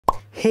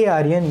Hey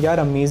Aryan, you're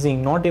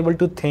amazing. Not able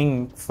to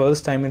think.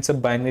 First time it's a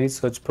binary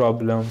search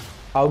problem.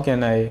 How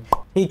can I?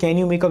 Hey, can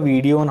you make a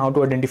video on how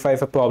to identify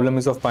if a problem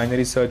is of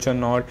binary search or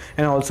not?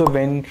 And also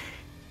when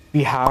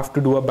we have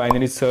to do a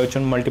binary search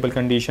on multiple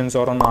conditions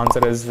or on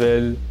answer as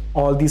well.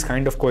 All these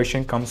kind of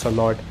question comes a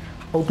lot.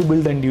 How to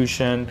build the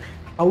intuition,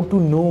 how to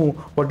know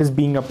what is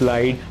being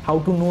applied, how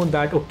to know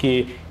that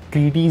okay,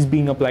 greedy is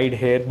being applied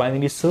here,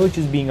 binary search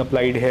is being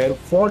applied here,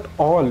 what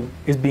all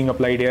is being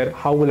applied here,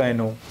 how will I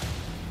know?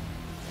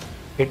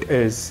 It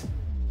is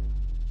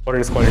what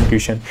it is called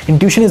intuition.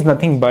 Intuition is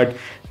nothing but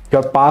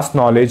your past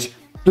knowledge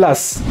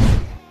plus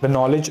the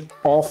knowledge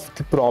of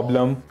the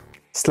problem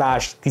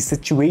slash the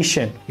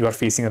situation you are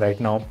facing right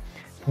now.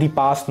 The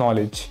past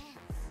knowledge,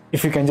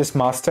 if you can just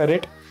master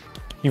it,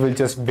 you will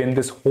just win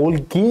this whole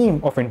game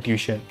of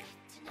intuition.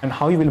 And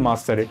how you will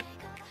master it?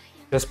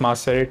 Just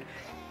master it.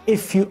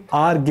 If you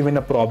are given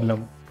a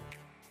problem,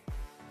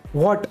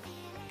 what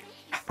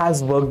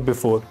has worked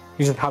before?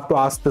 You just have to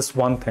ask this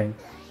one thing.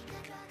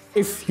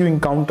 If you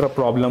encounter a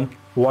problem,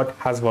 what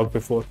has worked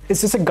before?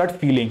 It's just a gut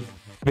feeling,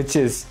 which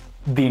is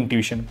the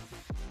intuition.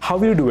 How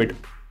will you do it?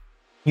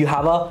 You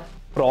have a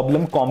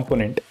problem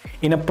component.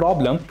 In a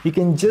problem, you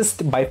can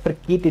just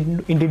bifurcate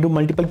it into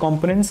multiple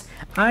components,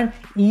 and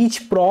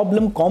each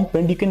problem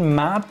component, you can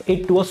map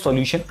it to a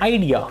solution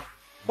idea.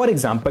 For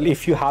example,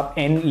 if you have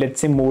n,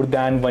 let's say more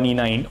than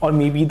 1e9, or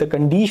maybe the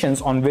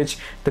conditions on which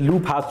the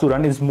loop has to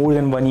run is more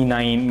than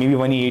 1e9, maybe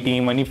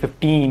 1e18,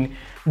 1e15,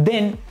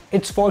 then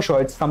it's for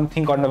sure it's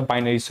something kind of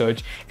binary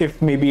search.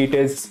 If maybe it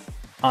is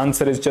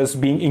answer is just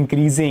being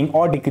increasing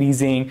or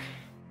decreasing,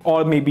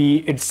 or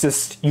maybe it's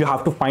just you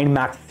have to find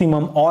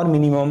maximum or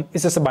minimum,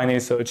 it's just a binary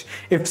search.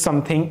 If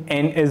something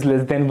n is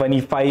less than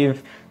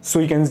 1e5, so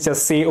you can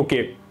just say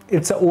okay,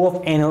 it's a O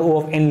of n or O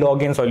of n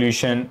log n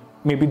solution.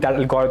 Maybe that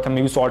algorithm,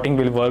 maybe sorting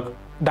will work,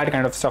 that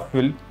kind of stuff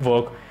will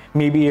work.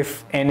 Maybe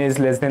if n is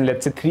less than,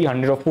 let's say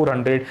 300 or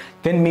 400,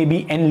 then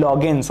maybe n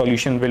log n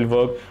solution will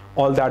work,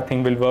 all that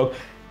thing will work.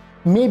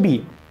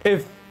 Maybe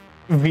if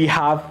we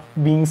have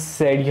been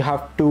said you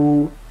have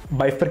to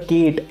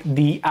bifurcate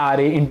the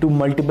array into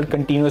multiple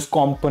continuous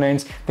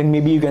components, then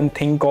maybe you can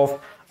think of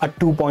a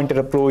two-pointer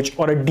approach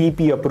or a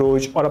DP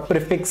approach or a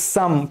prefix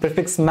sum,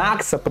 prefix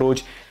max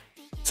approach.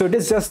 So it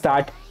is just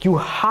that you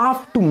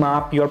have to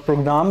map your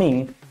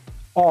programming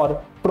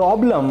or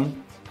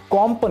problem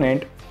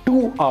component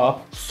to a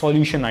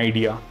solution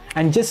idea,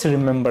 and just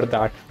remember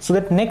that, so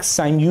that next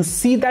time you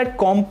see that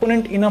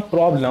component in a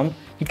problem,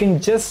 you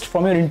can just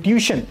from your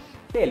intuition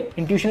tell.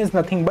 Intuition is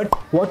nothing but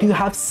what you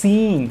have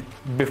seen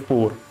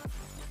before,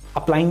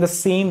 applying the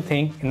same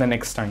thing in the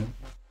next time.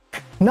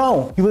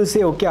 Now you will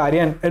say, okay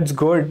Aryan, it's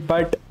good,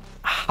 but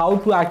how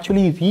to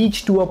actually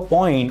reach to a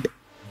point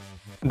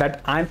that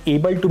I'm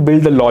able to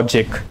build the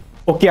logic?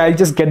 Okay, I'll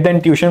just get the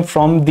intuition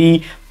from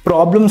the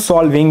problem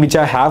solving which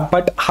I have,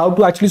 but how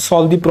to actually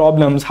solve the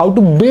problems, how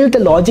to build the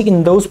logic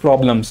in those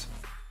problems?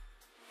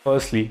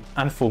 Firstly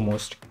and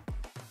foremost,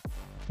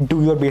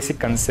 do your basic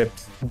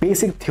concepts,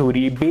 basic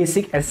theory,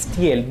 basic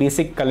STL,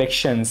 basic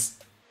collections,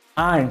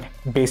 and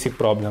basic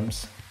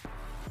problems.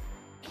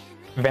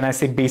 When I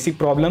say basic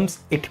problems,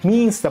 it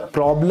means the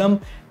problem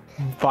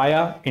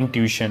via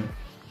intuition.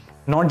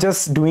 Not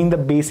just doing the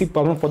basic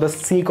problem for the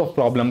sake of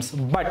problems,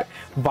 but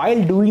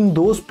while doing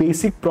those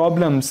basic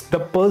problems, the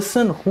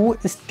person who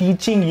is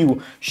teaching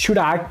you should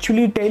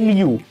actually tell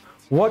you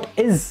what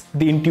is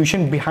the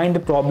intuition behind the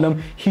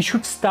problem. He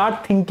should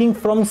start thinking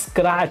from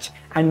scratch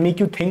and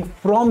make you think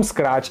from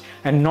scratch,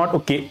 and not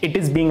okay, it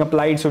is being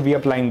applied, so we are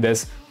applying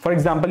this. For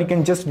example, you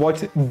can just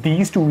watch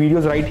these two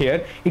videos right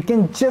here. It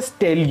can just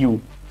tell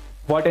you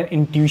what an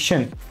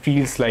intuition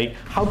feels like,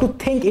 how to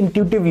think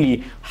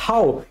intuitively,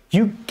 how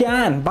you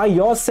can by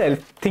yourself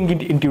think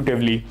it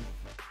intuitively.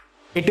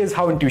 It is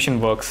how intuition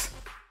works.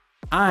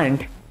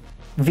 And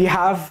we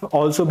have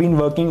also been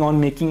working on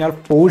making our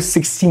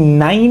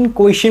 469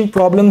 question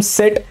problem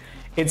set.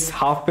 It's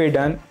halfway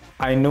done.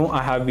 I know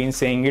I have been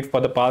saying it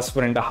for the past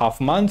 4.5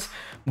 months,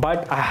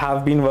 but I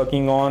have been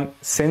working on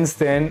since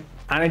then,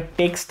 and it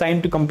takes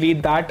time to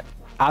complete that.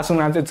 As soon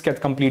as it gets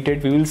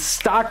completed, we will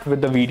start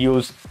with the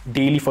videos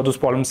daily for those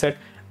problem set,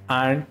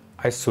 and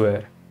I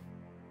swear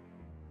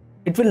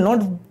it will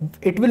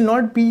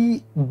not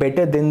be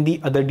better than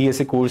the other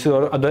DSA courses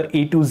or other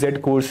A to Z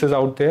courses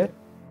out there,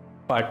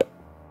 but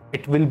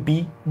it will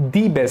be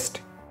the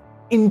best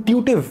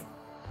intuitive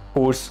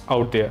course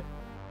out there.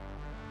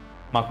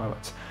 Mark my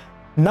words.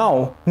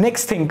 Now,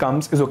 next thing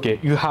comes is okay,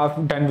 you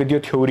have done with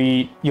your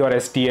theory, your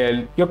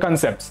STL, your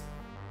concepts.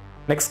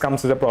 Next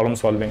comes is the problem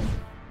solving.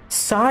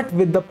 Start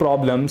with the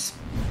problems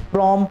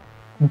from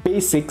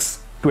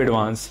basics to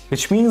advanced,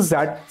 which means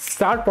that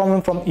start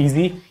problem from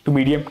easy to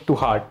medium to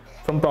hard.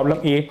 From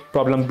problem A,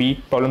 problem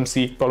B, problem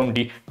C, problem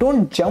D.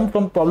 Don't jump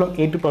from problem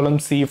A to problem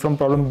C, from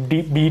problem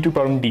B to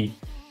problem D.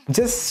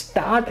 Just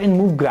start and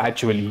move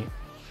gradually.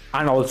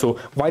 And also,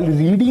 while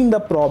reading the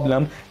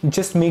problem,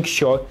 just make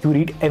sure you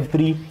read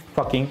every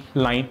fucking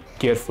line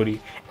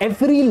carefully.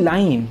 Every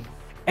line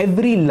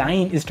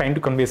is trying to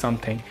convey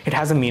something. It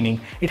has a meaning.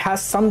 It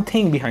has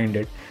something behind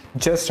it.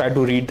 just try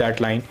to read that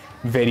line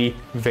very,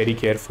 very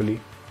carefully.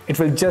 It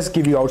will just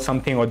give you out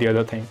something or the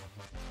other thing.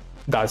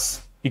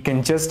 Thus, you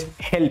can just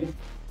help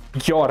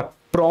your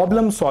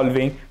problem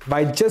solving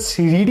by just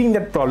reading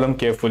that problem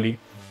carefully.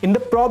 In the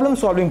problem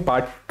solving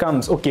part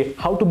comes, okay,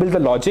 how to build the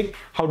logic,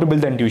 how to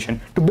build the intuition.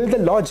 To build the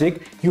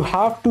logic, you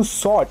have to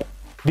sort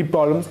the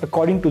problems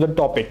according to the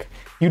topic.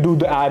 You do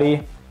the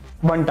array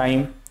one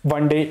time,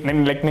 one day,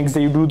 then like next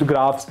day you do the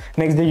graphs,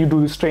 next day you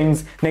do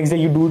strings, next day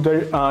you do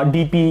the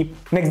DP,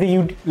 next day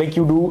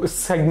you do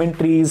segment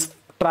trees,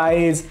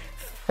 tries,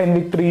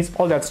 Fenwick trees,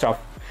 all that stuff.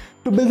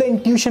 To build the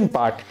intuition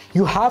part,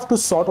 you have to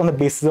sort on the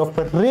basis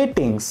of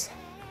ratings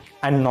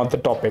and not the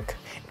topic.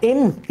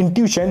 In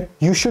intuition,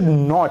 you should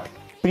not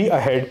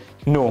pre-ahead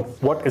know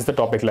what is the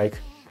topic like,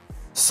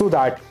 so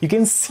that you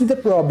can see the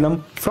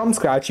problem from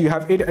scratch. You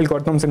have 8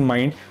 algorithms in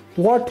mind.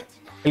 What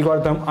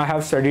algorithm I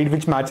have studied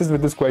which matches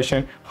with this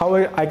question, how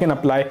I can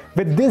apply.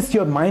 With this,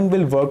 your mind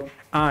will work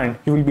and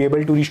you will be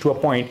able to reach to a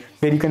point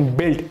where you can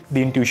build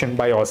the intuition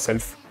by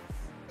yourself.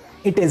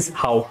 It is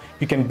how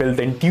you can build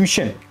the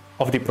intuition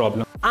of the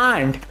problem.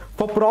 And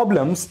for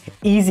problems,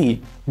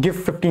 easy, give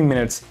 15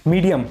 minutes,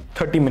 medium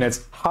 30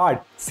 minutes, hard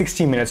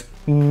 60 minutes,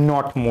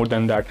 not more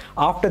than that.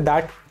 After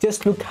that,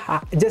 just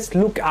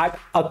look at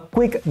a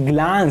quick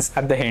glance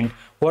at the hint,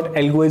 what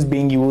algo is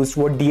being used,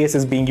 what DS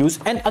is being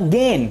used, and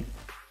again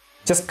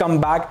just come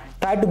back,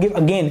 try to give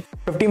again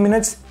 15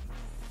 minutes,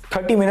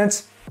 30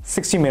 minutes,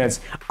 60 minutes.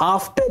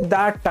 After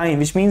that time,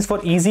 which means for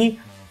easy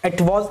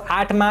it was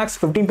at max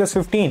 15 plus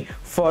 15,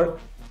 for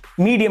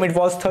medium it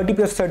was 30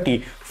 plus 30,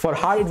 for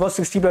hard it was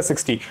 60 plus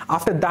 60.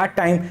 After that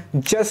time,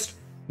 just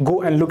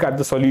go and look at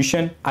the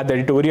solution, at the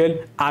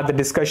tutorial, at the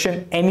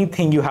discussion,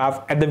 anything you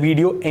have, at the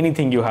video,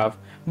 anything you have.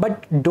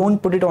 But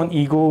don't put it on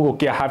ego,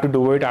 okay, I have to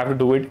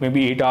do it,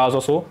 maybe 8 hours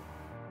or so.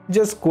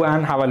 Just go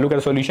and have a look at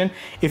the solution.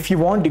 If you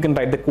want, you can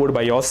write the code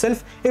by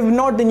yourself. If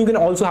not, then you can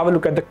also have a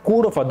look at the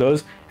code of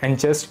others and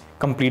just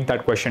complete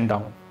that question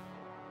down.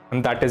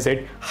 And that is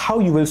it, how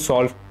you will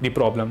solve the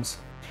problems.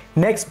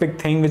 Next big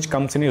thing which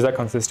comes in is a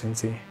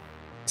consistency. I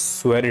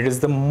swear it is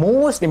the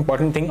most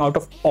important thing out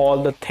of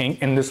all the thing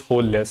in this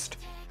whole list.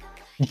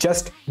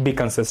 Just be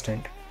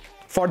consistent.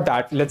 For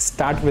that, let's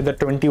start with the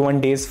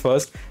 21 days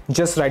first.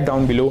 Just write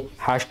down below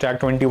hashtag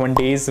 21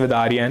 days with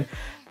Aryan.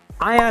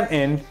 I am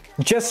in.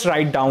 Just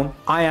write down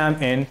I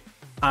am in,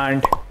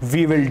 and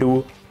we will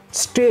do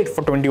straight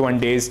for 21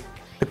 days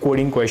the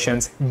coding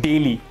questions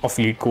daily of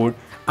Leetcode,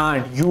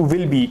 and you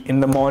will be in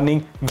the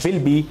morning, will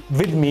be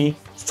with me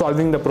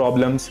solving the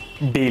problems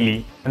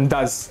daily, and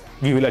thus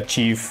we will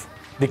achieve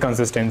the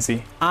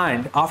consistency.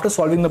 And after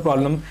solving the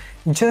problem,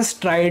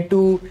 just try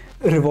to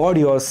reward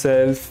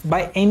yourself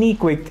by any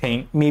quick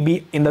thing.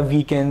 Maybe in the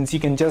weekends you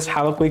can just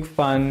have a quick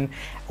fun,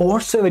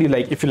 whatsoever you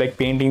like. If you like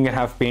painting, you can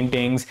have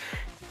paintings.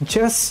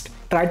 Just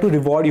try to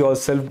reward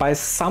yourself by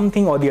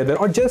something or the other,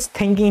 or just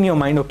thinking in your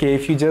mind, okay,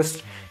 if you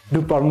just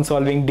do problem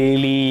solving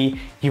daily,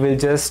 you will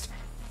just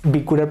be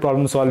good at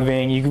problem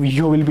solving.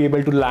 You will be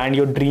able to land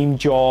your dream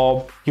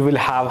job. You will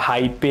have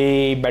high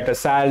pay, better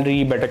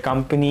salary, better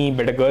company,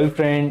 better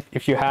girlfriend.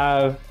 If you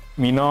have,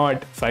 me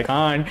not, so I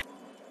can't.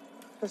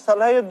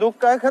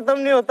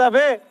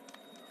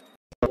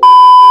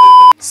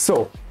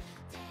 So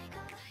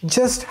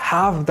just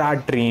have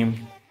that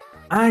dream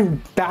and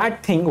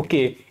that thing,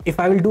 okay, if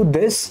I will do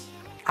this,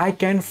 I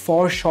can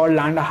for sure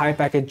land a high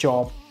package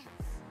job.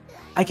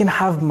 I can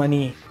have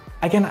money.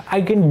 I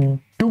can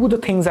do the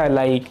things I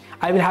like.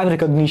 I will have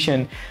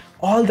recognition.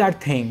 All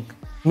that thing.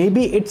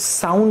 Maybe it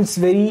sounds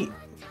very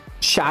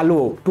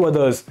shallow to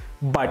others,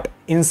 but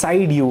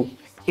inside you,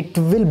 it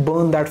will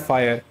burn that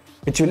fire,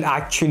 which will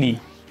actually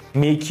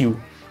make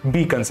you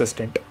be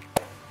consistent.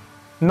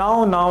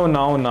 Now.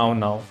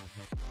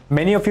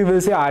 Many of you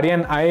will say,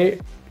 Aryan, I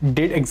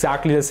did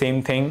exactly the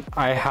same thing.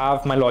 I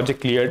have my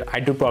logic cleared. I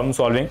do problem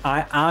solving.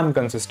 I am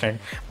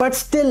consistent. But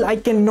still, I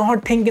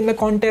cannot think in the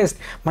contest.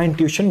 My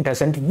intuition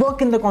doesn't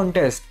work in the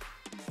contest.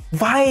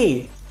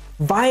 Why?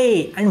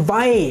 Why and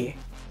why?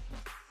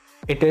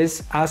 It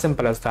is as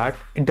simple as that.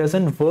 It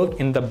doesn't work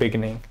in the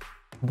beginning.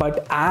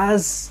 But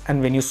as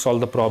and when you solve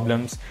the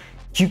problems,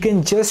 you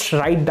can just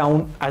write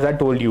down, as I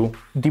told you,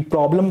 the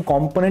problem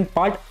component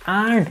part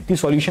and the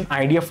solution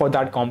idea for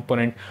that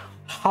component.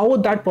 How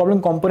that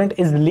problem component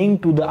is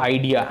linked to the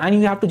idea, and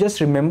you have to just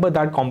remember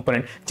that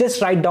component.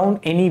 Just write down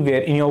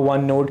anywhere in your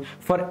OneNote.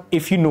 For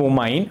if you know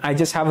mine, I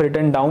just have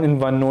written down in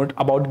OneNote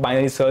about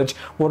binary search,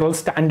 what all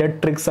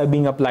standard tricks are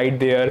being applied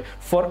there.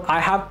 For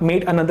I have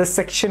made another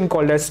section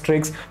called as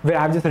tricks, where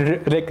I have just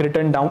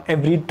written down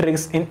every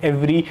tricks in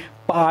every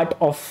part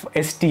of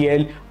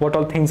STL, what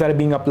all things are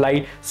being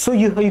applied. So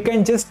you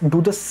can just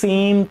do the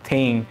same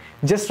thing.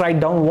 Just write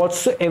down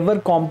whatsoever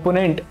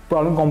problem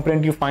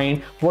component you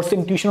find, what's the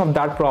intuition of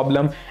that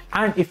problem,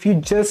 and if you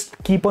just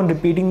keep on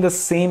repeating the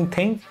same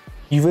thing,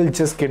 you will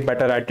just get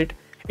better at it.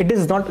 It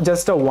is not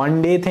just a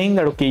one day thing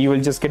that okay, you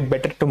will just get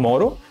better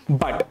tomorrow,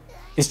 but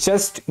it's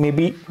just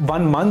maybe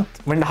 1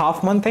 month,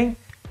 1.5 month thing,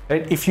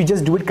 right? If you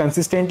just do it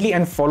consistently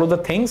and follow the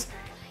things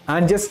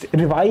and just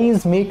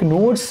revise, make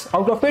notes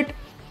out of it,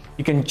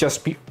 you can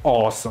just be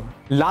awesome.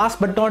 Last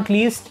but not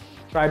least,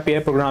 try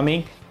pair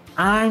programming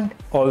and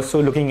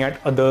also looking at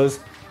others'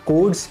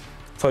 codes,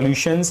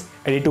 solutions,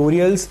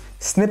 editorials,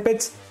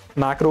 snippets,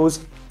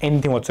 macros,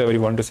 anything whatsoever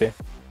you want to say.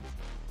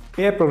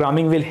 Pair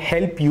programming will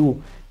help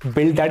you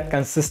build that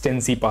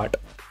consistency part.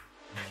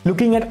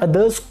 Looking at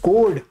others'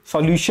 code,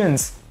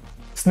 solutions,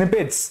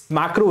 snippets,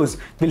 macros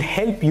will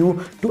help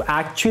you to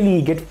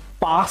actually get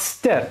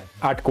faster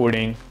at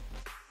coding.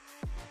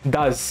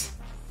 Thus,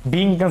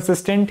 being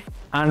consistent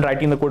and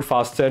writing the code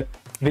faster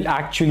will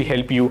actually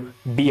help you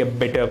be a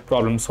better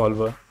problem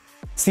solver.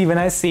 See, when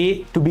I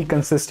say to be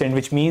consistent,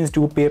 which means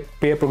do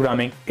pair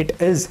programming, it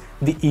is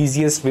the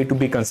easiest way to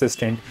be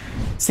consistent.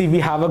 See, we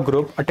have a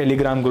group, a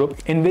Telegram group,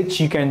 in which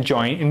you can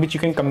join, in which you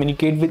can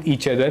communicate with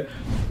each other,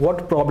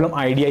 what problem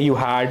idea you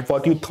had,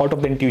 what you thought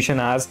of the intuition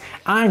as,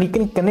 and you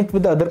can connect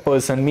with the other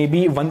person.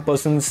 Maybe one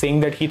person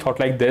saying that he thought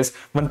like this,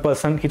 one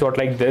person he thought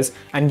like this,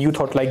 and you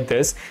thought like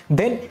this.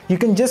 Then you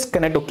can just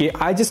connect, okay,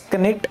 I just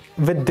connect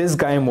with this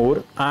guy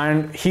more,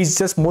 and he's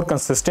just more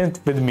consistent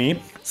with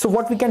me. So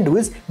what we can do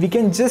is we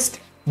can just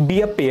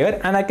be a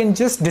pair, and I can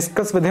just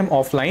discuss with him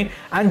offline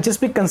and just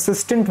be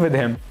consistent with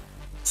him.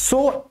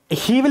 So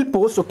he will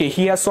post, okay,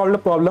 he has solved a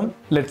problem,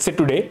 let's say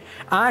today,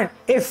 and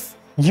if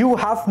you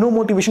have no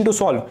motivation to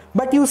solve,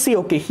 but you see,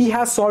 okay, he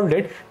has solved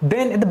it,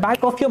 then at the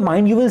back of your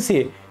mind you will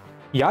say,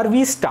 yaar,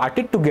 we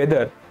started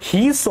together,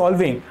 he is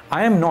solving,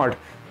 I am not,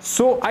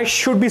 so I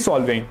should be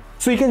solving.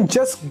 So you can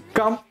just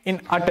come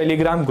in a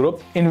Telegram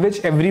group in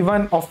which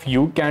everyone of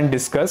you can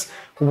discuss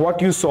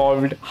what you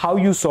solved, how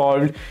you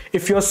solved,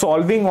 if you're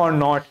solving or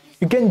not.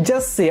 You can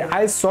just say,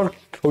 I solved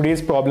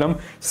today's problem,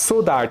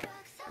 so that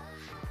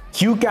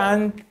you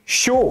can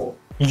show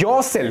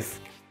yourself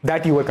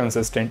that you were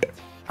consistent.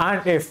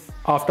 And if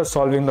after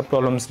solving the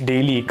problems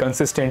daily,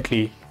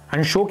 consistently,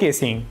 and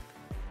showcasing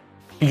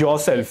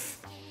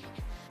yourself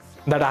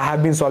that I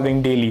have been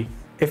solving daily,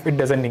 if it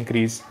doesn't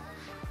increase,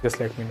 just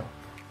let me know.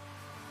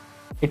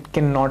 It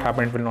cannot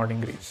happen, it will not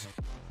increase.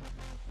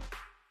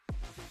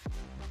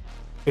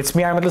 It's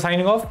me, Aryan Mittal,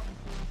 signing off.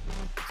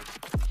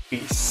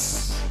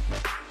 Peace.